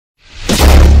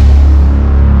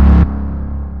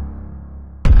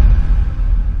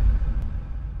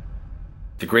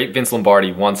The great Vince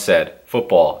Lombardi once said,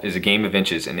 "Football is a game of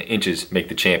inches and inches make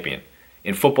the champion."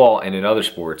 In football and in other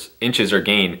sports, inches are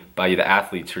gained by the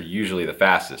athletes who are usually the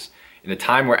fastest. In a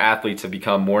time where athletes have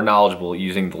become more knowledgeable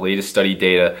using the latest study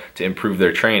data to improve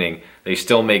their training, they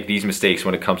still make these mistakes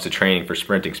when it comes to training for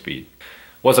sprinting speed.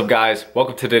 What's up guys?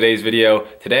 Welcome to today's video.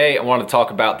 Today I want to talk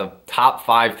about the top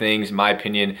 5 things, in my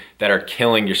opinion, that are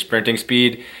killing your sprinting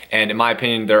speed. And in my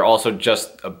opinion, they're also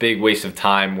just a big waste of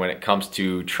time when it comes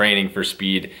to training for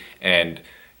speed and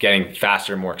getting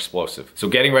faster and more explosive. So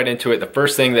getting right into it, the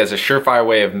first thing that's a surefire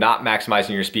way of not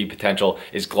maximizing your speed potential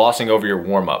is glossing over your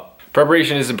warm-up.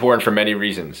 Preparation is important for many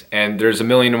reasons, and there's a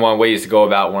million and one ways to go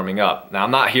about warming up. Now I'm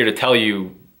not here to tell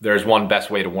you there's one best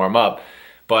way to warm up,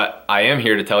 but I am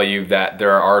here to tell you that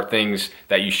there are things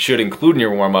that you should include in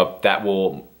your warm-up that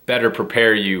will better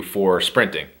prepare you for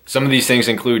sprinting. Some of these things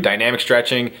include dynamic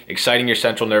stretching, exciting your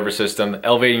central nervous system,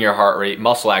 elevating your heart rate,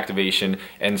 muscle activation,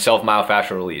 and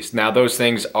self-myofascial release. Now those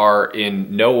things are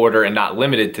in no order and not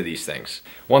limited to these things.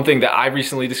 One thing that I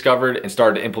recently discovered and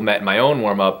started to implement in my own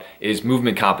warm-up is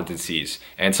movement competencies,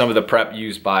 and some of the prep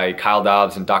used by Kyle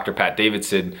Dobbs and Dr. Pat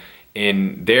Davidson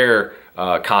in their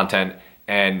content.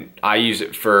 And I use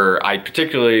it I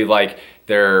particularly like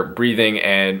their breathing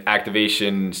and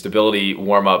activation stability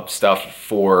warm-up stuff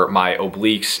for my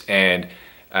obliques and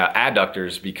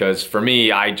adductors, because for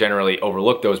me, I generally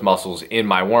overlook those muscles in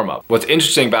my warm-up. What's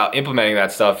interesting about implementing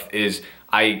that stuff is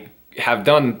I have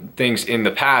done things in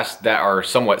the past that are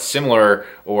somewhat similar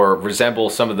or resemble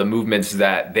some of the movements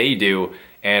that they do,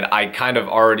 and I kind of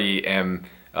already am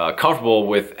comfortable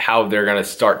with how they're gonna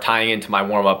start tying into my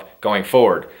warm-up going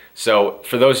forward. So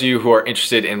for those of you who are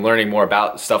interested in learning more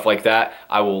about stuff like that,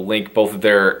 I will link both of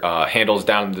their handles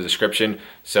down in the description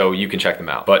so you can check them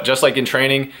out. But just like in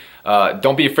training,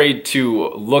 don't be afraid to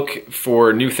look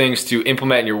for new things to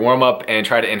implement in your warm-up and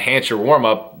try to enhance your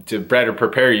warm-up to better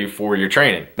prepare you for your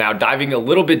training. Now diving a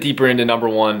little bit deeper into number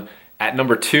 1, at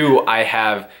number 2, I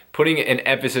have putting an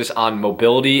emphasis on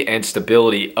mobility and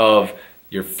stability of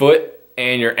your foot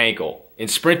and your ankle. In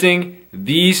sprinting,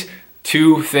 these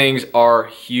 2 things are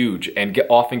huge and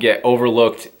often get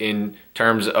overlooked in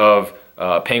terms of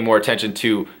paying more attention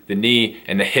to the knee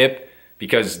and the hip,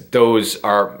 because those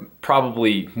are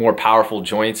probably more powerful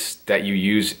joints that you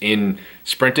use in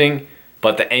sprinting.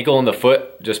 But the ankle and the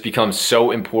foot just become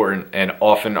so important and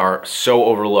often are so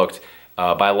overlooked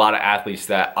by a lot of athletes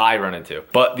that I run into.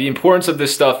 But the importance of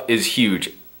this stuff is huge.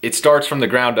 It starts from the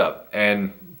ground up,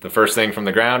 and the first thing from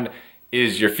the ground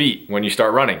is your feet when you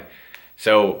start running.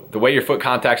 So the way your foot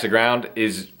contacts the ground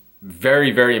is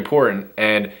very, very important.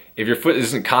 And if your foot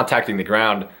isn't contacting the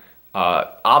ground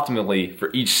optimally for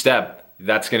each step,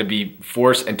 that's gonna be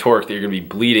force and torque that you're gonna be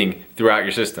bleeding throughout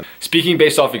your system. Speaking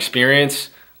based off experience,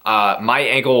 my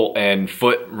ankle and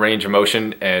foot range of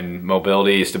motion and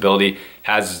mobility, stability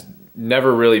has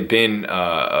never really been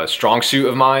a strong suit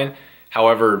of mine.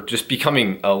 However, just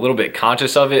becoming a little bit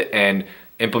conscious of it and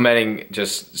implementing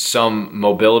just some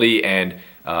mobility and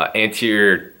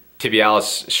anterior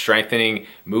tibialis strengthening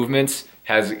movements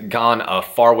has gone a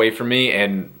far way for me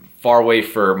and far way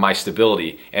for my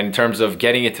stability. And in terms of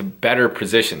getting into better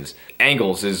positions,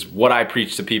 angles is what I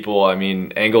preach to people. I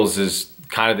mean, angles is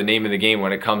kind of the name of the game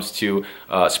when it comes to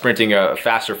sprinting a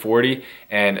faster 40.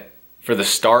 And for the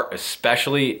start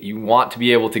especially, you want to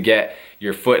be able to get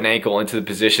your foot and ankle into the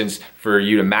positions for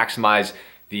you to maximize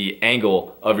the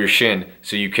angle of your shin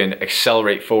so you can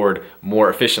accelerate forward more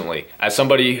efficiently. As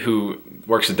somebody who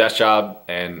works a desk job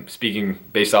and speaking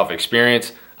based off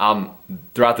experience,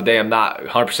 throughout the day I'm not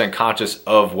 100% conscious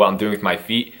of what I'm doing with my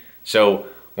feet. So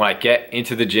when I get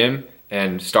into the gym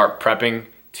and start prepping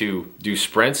to do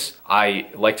sprints, I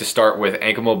like to start with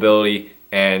ankle mobility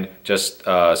and just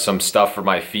some stuff for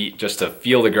my feet just to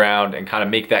feel the ground and kind of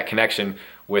make that connection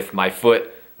with my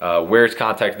foot, where it's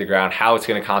contacting the ground, how it's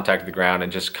gonna contact the ground,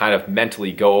 and just kind of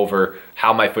mentally go over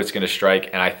how my foot's gonna strike.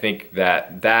 And I think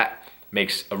that that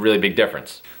makes a really big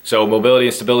difference. So mobility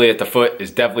and stability at the foot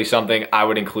is definitely something I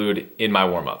would include in my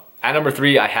warm-up. At number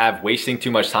 3, I have wasting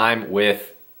too much time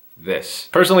with this.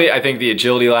 Personally, I think the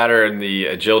agility ladder and the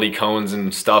agility cones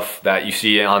and stuff that you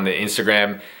see on the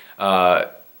Instagram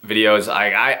videos,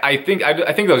 I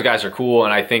think those guys are cool,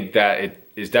 and I think that it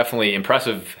is definitely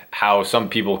impressive how some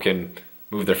people can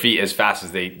move their feet as fast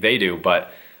as they do,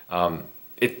 but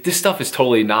this stuff is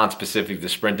totally non-specific to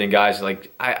sprinting, guys.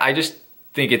 Like I just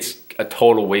think it's a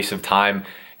total waste of time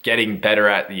getting better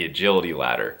at the agility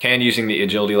ladder. Can using the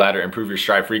agility ladder improve your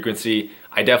stride frequency?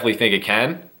 I definitely think it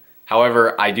can.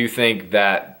 However, I do think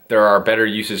that there are better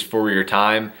uses for your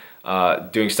time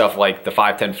doing stuff like the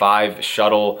 5-10-5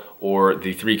 shuttle or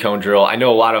the 3-cone drill. I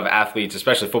know a lot of athletes,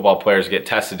 especially football players, get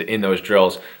tested in those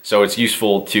drills, so it's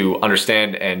useful to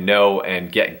understand and know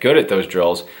and get good at those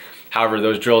drills. However,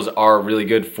 those drills are really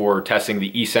good for testing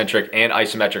the eccentric and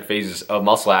isometric phases of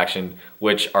muscle action,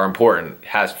 which are important.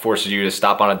 It forces you to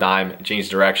stop on a dime, change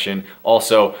direction,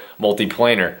 also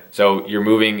multiplanar. So you're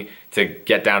moving to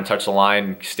get down, touch the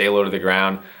line, stay low to the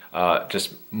ground,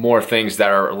 just more things that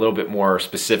are a little bit more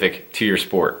specific to your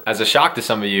sport. As a shock to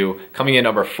some of you, coming in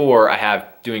number 4, I have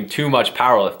doing too much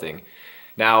powerlifting.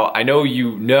 Now, I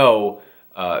know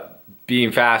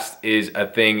being fast is a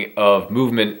thing of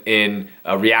movement in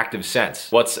a reactive sense.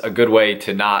 What's a good way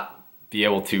to not be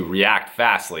able to react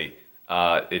fastly?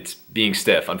 It's being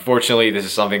stiff. Unfortunately, this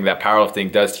is something that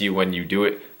powerlifting does to you when you do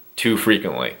it too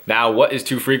frequently. Now, what is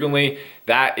too frequently?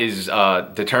 That is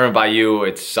determined by you.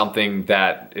 It's something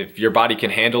that if your body can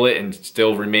handle it and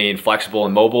still remain flexible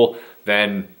and mobile,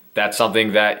 then that's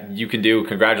something that you can do.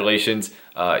 Congratulations.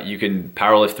 You can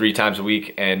powerlift 3 times a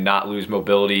week and not lose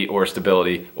mobility or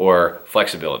stability or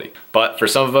flexibility. But for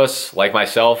some of us, like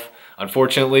myself,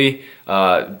 unfortunately,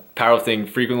 powerlifting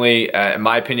frequently, in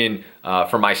my opinion,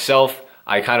 for myself,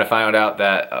 I kind of found out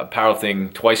that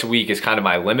powerlifting twice a week is kind of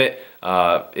my limit.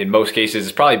 In most cases,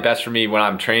 it's probably best for me when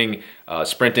I'm training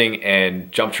sprinting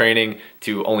and jump training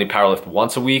to only powerlift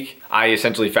once a week. I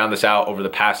essentially found this out over the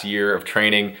past year of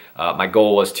training. My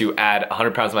goal was to add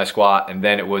 100 pounds to my squat, and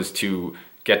then it was to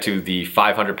get to the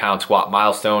 500-pound squat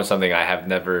milestone, something I have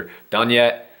never done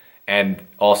yet, and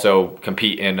also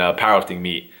compete in a powerlifting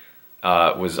meet.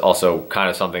 Was also kind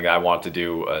of something I wanted to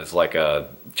do as like a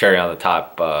cherry on the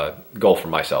top goal for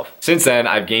myself. Since then,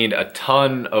 I've gained a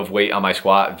ton of weight on my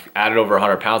squat. I've added over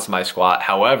 100 pounds to my squat.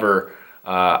 However,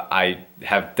 I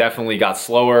have definitely got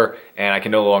slower, and I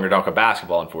can no longer dunk a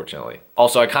basketball, unfortunately.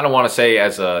 Also, I kind of want to say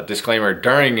as a disclaimer,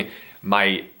 during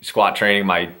my squat training,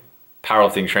 my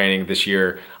powerlifting training this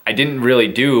year, I didn't really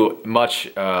do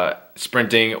much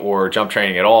sprinting or jump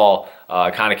training at all. I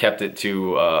kind of kept it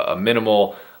to a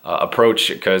minimal approach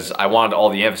because I wanted all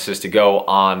the emphasis to go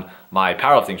on my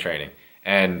powerlifting training.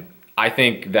 And I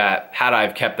think that had I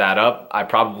kept that up, I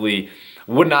probably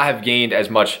would not have gained as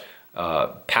much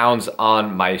pounds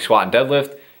on my squat and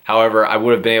deadlift. However, I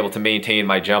would have been able to maintain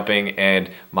my jumping and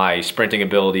my sprinting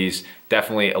abilities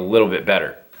definitely a little bit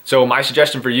better. So my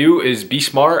suggestion for you is be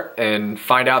smart and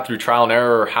find out through trial and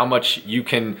error how much you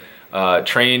can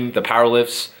train the power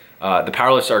lifts. The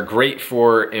power lifts are great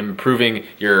for improving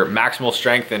your maximal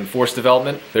strength and force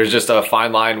development. There's just a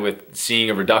fine line with seeing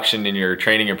a reduction in your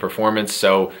training and performance.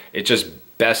 So it's just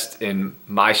best, in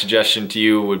my suggestion to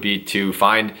you would be to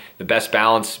find the best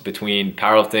balance between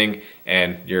powerlifting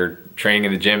and your training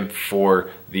in the gym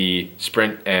for the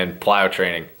sprint and plyo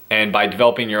training. And by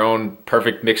developing your own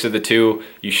perfect mix of the two,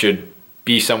 you should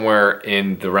be somewhere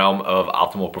in the realm of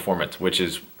optimal performance, which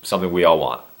is something we all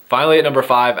want. Finally, at number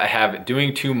 5, I have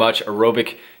doing too much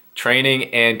aerobic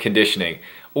training and conditioning.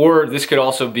 Or this could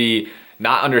also be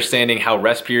not understanding how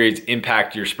rest periods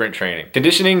impact your sprint training.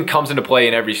 Conditioning comes into play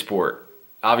in every sport.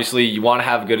 Obviously, you want to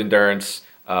have good endurance.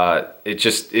 It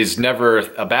just is never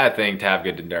a bad thing to have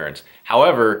good endurance.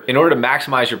 However, in order to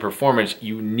maximize your performance,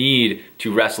 you need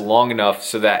to rest long enough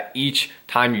so that each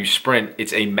time you sprint,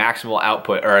 it's a maximal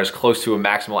output or as close to a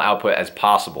maximal output as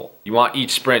possible. You want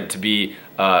each sprint to be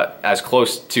as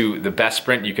close to the best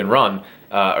sprint you can run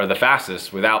or the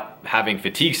fastest without having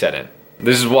fatigue set in.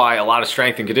 This is why a lot of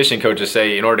strength and conditioning coaches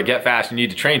say in order to get fast, you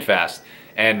need to train fast.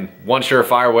 And one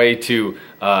surefire way to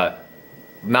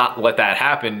not let that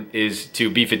happen is to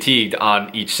be fatigued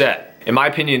on each set. In my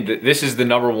opinion, this is the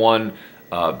number one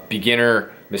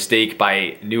beginner mistake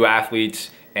by new athletes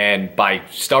and by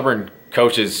stubborn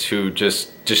coaches who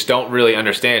just don't really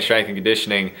understand strength and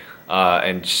conditioning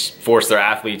and just force their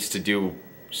athletes to do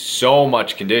so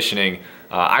much conditioning.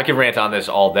 I could rant on this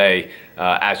all day,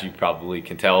 as you probably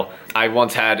can tell. I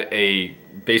once had a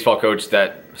baseball coach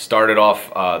that started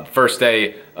off the first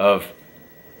day of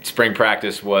spring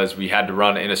practice was we had to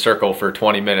run in a circle for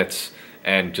 20 minutes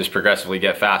and just progressively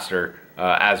get faster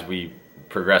as we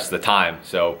progressed the time.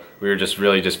 So we were just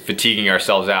really just fatiguing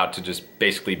ourselves out to just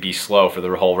basically be slow for the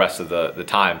whole rest of the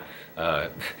time.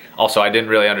 Also, I didn't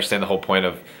really understand the whole point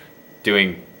of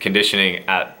doing conditioning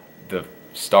at the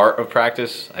start of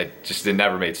practice. It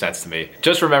never made sense to me.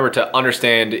 Just remember to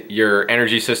understand your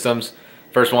energy systems.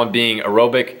 First one being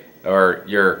aerobic, or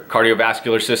your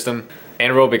cardiovascular system.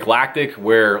 Anaerobic lactic,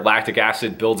 where lactic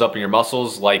acid builds up in your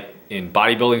muscles like in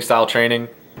bodybuilding style training.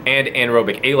 And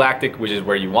anaerobic alactic, which is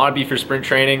where you want to be for sprint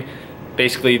training.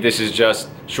 Basically, this is just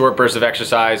short bursts of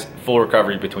exercise, full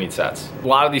recovery between sets. A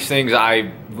lot of these things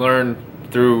I learned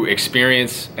through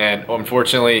experience, and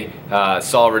unfortunately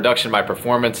saw a reduction in my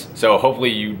performance. So hopefully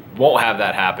you won't have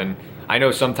that happen. I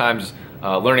know sometimes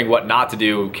learning what not to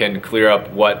do can clear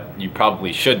up what you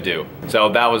probably should do. So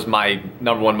that was my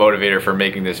 #1 motivator for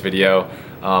making this video.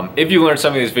 If you learned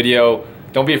something in this video,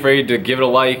 don't be afraid to give it a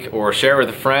like or share it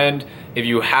with a friend. If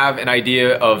you have an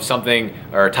idea of something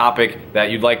or a topic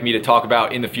that you'd like me to talk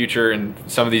about in the future in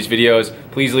some of these videos,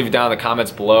 please leave it down in the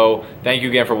comments below. Thank you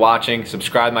again for watching.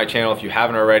 Subscribe to my channel if you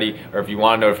haven't already, or if you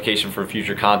want a notification for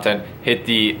future content, hit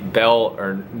the bell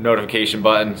or notification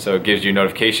button so it gives you a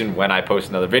notification when I post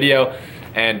another video.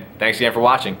 And thanks again for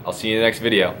watching. I'll see you in the next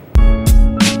video.